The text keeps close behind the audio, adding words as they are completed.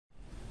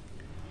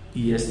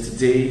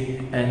yesterday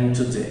and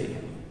today.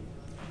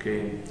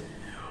 Okay.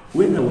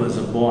 When I was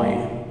a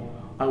boy,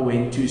 I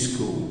went to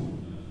school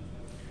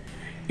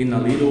in a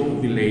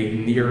little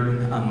village near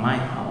my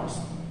house.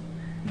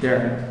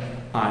 There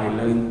I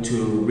learned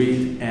to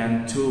read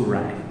and to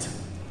write.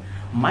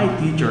 My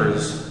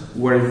teachers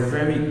were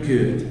very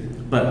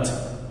good, but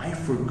I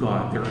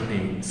forgot their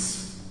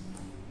names.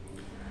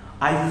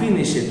 I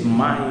finished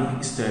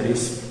my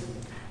studies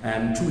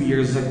 2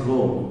 years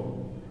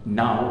ago.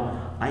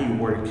 Now I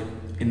work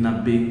in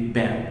a big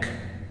bank.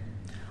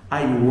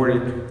 I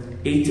work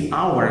 8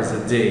 hours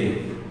a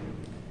day.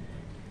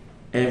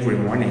 Every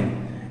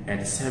morning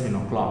at 7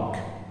 o'clock,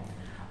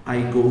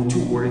 I go to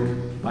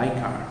work by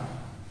car.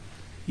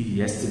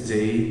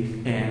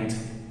 Yesterday and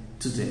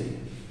today.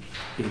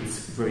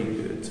 It's very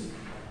good.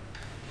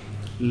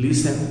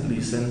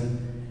 Listen,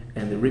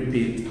 and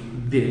repeat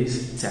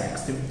this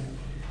text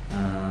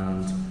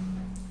and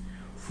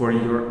for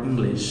your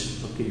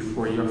English, okay,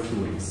 for your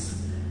fluency.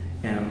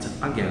 And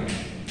again,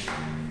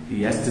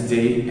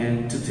 yesterday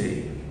and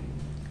today.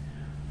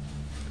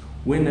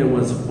 When I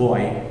was a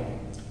boy,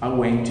 I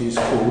went to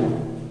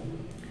school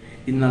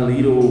in a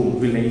little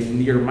village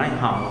near my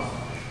house.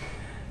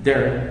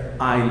 There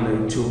I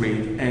learned to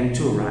read and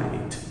to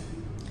write.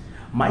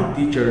 My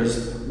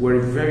teachers were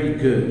very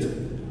good,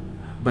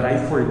 but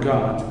I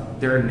forgot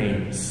their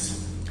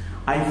names.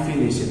 I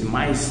finished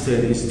my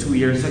studies 2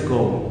 years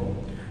ago.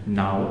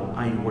 Now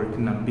I work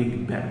in a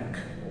big bank.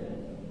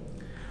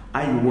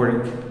 I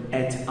work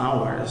 8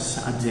 hours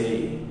a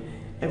day.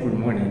 Every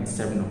morning at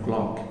 7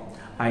 o'clock,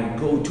 I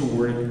go to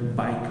work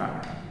by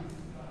car.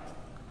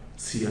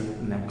 See you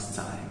next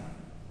time.